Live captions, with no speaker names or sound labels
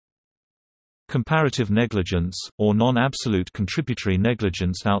Comparative negligence, or non-absolute contributory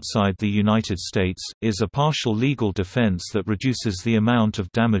negligence outside the United States, is a partial legal defense that reduces the amount of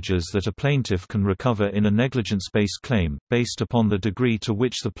damages that a plaintiff can recover in a negligence-based claim, based upon the degree to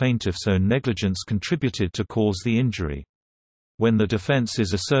which the plaintiff's own negligence contributed to cause the injury. When the defense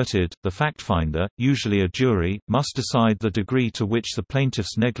is asserted, the fact-finder, usually a jury, must decide the degree to which the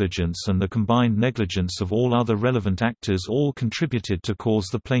plaintiff's negligence and the combined negligence of all other relevant actors all contributed to cause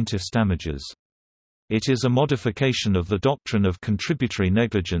the plaintiff's damages. It is a modification of the doctrine of contributory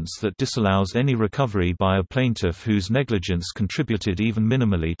negligence that disallows any recovery by a plaintiff whose negligence contributed even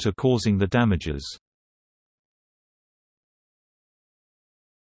minimally to causing the damages.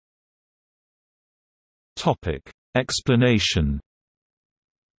 Explanation.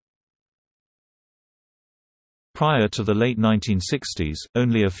 Prior to the late 1960s,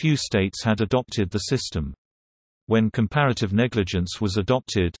 only a few states had adopted the system. When comparative negligence was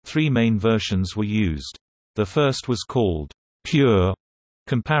adopted, three main versions were used. The first was called pure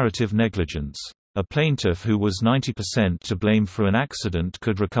comparative negligence. A plaintiff who was 90% to blame for an accident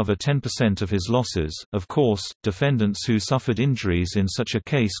could recover 10% of his losses. Of course, defendants who suffered injuries in such a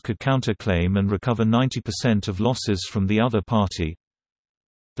case could counterclaim and recover 90% of losses from the other party.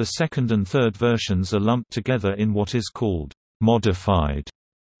 The second and third versions are lumped together in what is called modified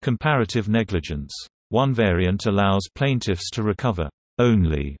comparative negligence. One variant allows plaintiffs to recover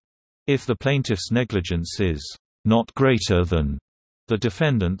only if the plaintiff's negligence is not greater than the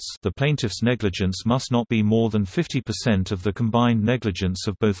defendant's. The plaintiff's negligence must not be more than 50% of the combined negligence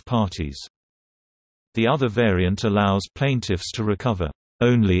of both parties. The other variant allows plaintiffs to recover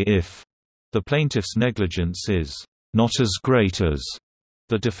only if the plaintiff's negligence is not as great as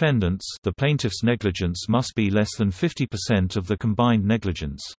the defendant's. The plaintiff's negligence must be less than 50% of the combined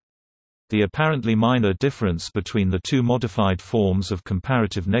negligence. The apparently minor difference between the two modified forms of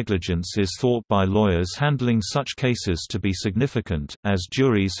comparative negligence is thought by lawyers handling such cases to be significant, as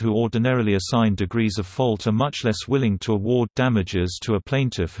juries who ordinarily assign degrees of fault are much less willing to award damages to a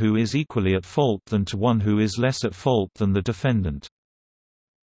plaintiff who is equally at fault than to one who is less at fault than the defendant.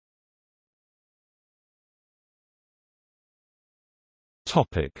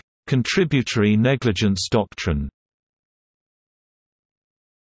 Contributory negligence doctrine.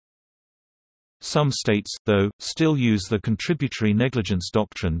 Some states, though, still use the contributory negligence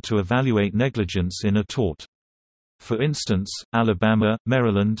doctrine to evaluate negligence in a tort. For instance, Alabama,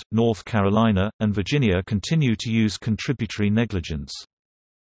 Maryland, North Carolina, and Virginia continue to use contributory negligence.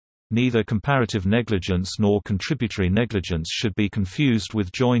 Neither comparative negligence nor contributory negligence should be confused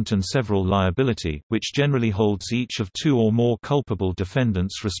with joint and several liability, which generally holds each of two or more culpable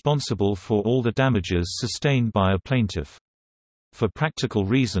defendants responsible for all the damages sustained by a plaintiff. For practical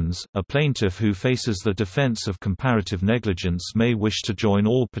reasons, a plaintiff who faces the defense of comparative negligence may wish to join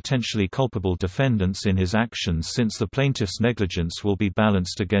all potentially culpable defendants in his actions, since the plaintiff's negligence will be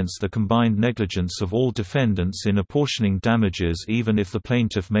balanced against the combined negligence of all defendants in apportioning damages, even if the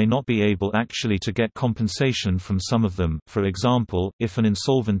plaintiff may not be able actually to get compensation from some of them. For example, if an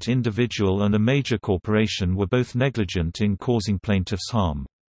insolvent individual and a major corporation were both negligent in causing plaintiff's harm.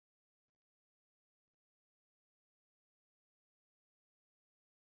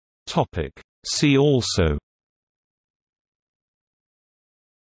 See also: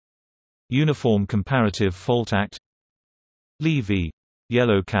 Uniform Comparative Fault Act, Lee v.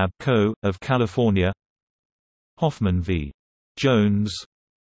 Yellow Cab Co. of California, Hoffman v. Jones,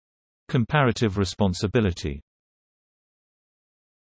 Comparative responsibility.